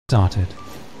started.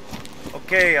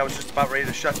 Okay, I was just about ready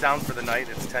to shut down for the night.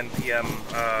 It's 10 p.m.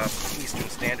 Eastern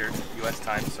Standard, U.S.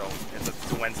 time, so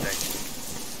it's a Wednesday.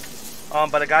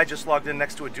 But a guy just logged in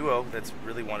next to a duo that's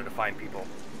really wanted to find people.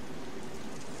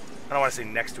 I don't want to say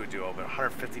next to a duo, but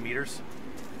 150 meters.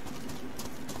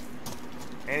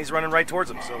 And he's running right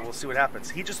towards him, so we'll see what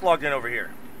happens. He just logged in over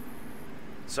here.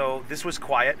 So this was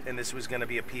quiet, and this was going to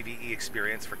be a PvE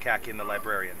experience for Khaki and the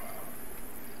Librarian.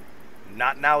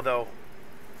 Not now, though.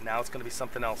 Now it's going to be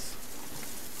something else.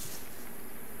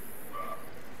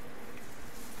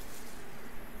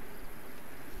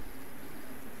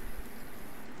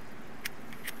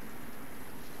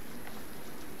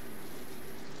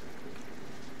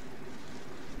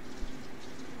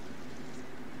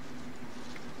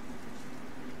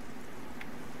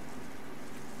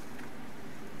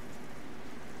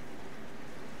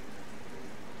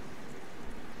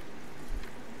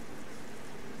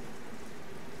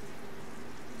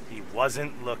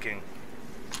 Wasn't looking.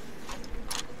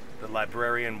 The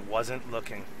Librarian wasn't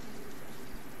looking.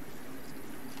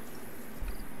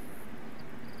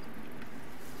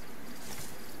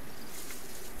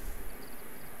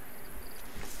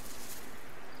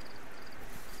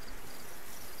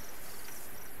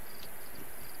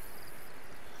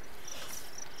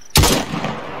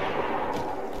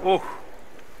 Oh.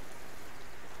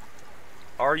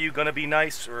 Are you gonna be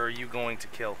nice or are you going to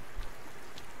kill?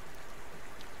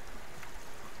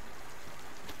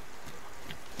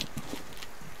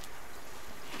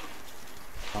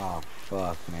 Oh,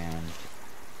 fuck, man.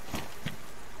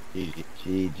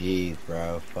 GG's,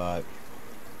 bro. Fuck.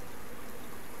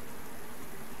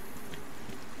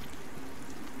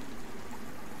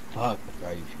 Fuck,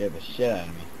 bro. You scared the shit out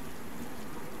of me.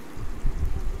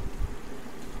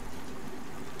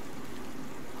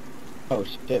 Oh,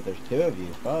 shit. There's two of you.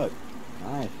 Fuck.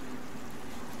 Nice.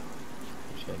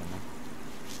 Shit, man.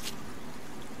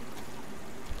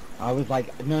 I was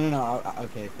like, no.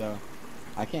 Okay, so...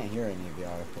 I can't hear any of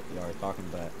y'all are talking,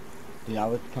 but dude, I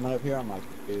was coming up here. I'm like,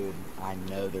 dude, I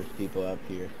know there's people up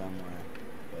here somewhere,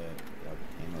 but y'all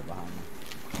just came up behind me.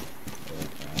 But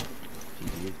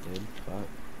GG's, dude. Fuck.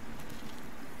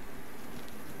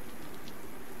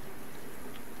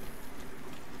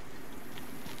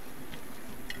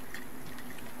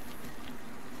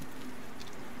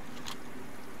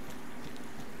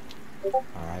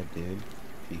 All right, dude.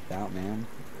 Peace out, man.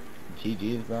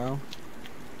 GG's, bro.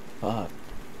 Fuck.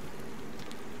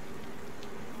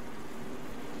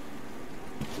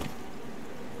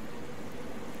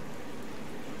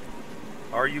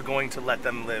 Are you going to let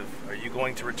them live? Are you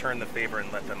going to return the favor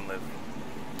and let them live?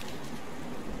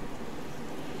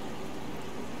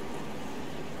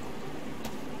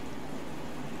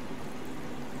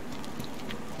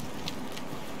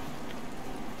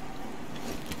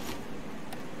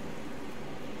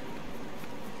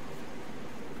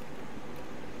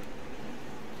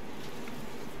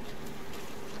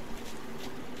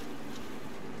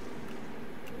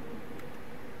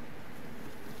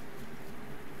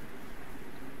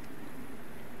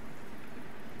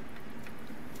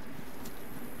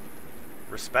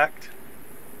 Respect.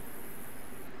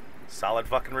 Solid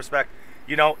fucking respect.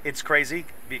 You know, it's crazy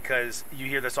because you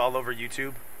hear this all over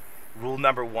YouTube. Rule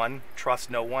number 1, trust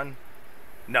no one.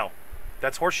 No,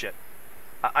 that's horseshit.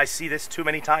 I see this too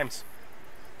many times.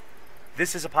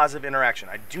 This is a positive interaction.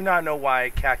 I do not know why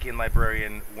Khaki and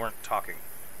Librarian weren't talking.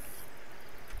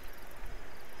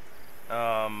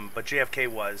 But JFK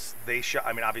was. They shot,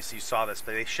 I mean, obviously you saw this,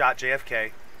 but they shot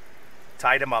JFK,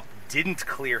 tied him up, didn't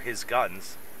clear his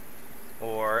guns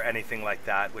or anything like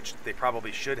that, which they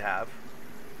probably should have.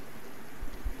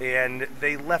 And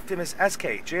they left him as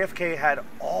SK. JFK had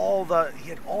all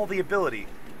the ability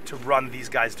to run these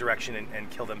guys' direction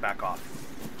and kill them back off.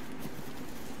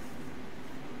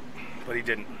 But he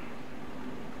didn't.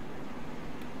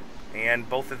 And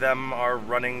both of them are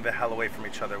running the hell away from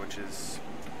each other, which is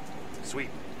sweet.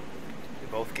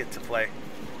 They both get to play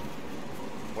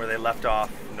where they left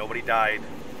off. Nobody died.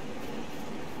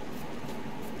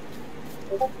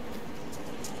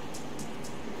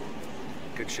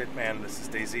 Good shit, man. This is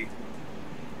DayZ.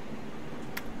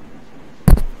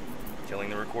 Killing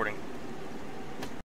the recording.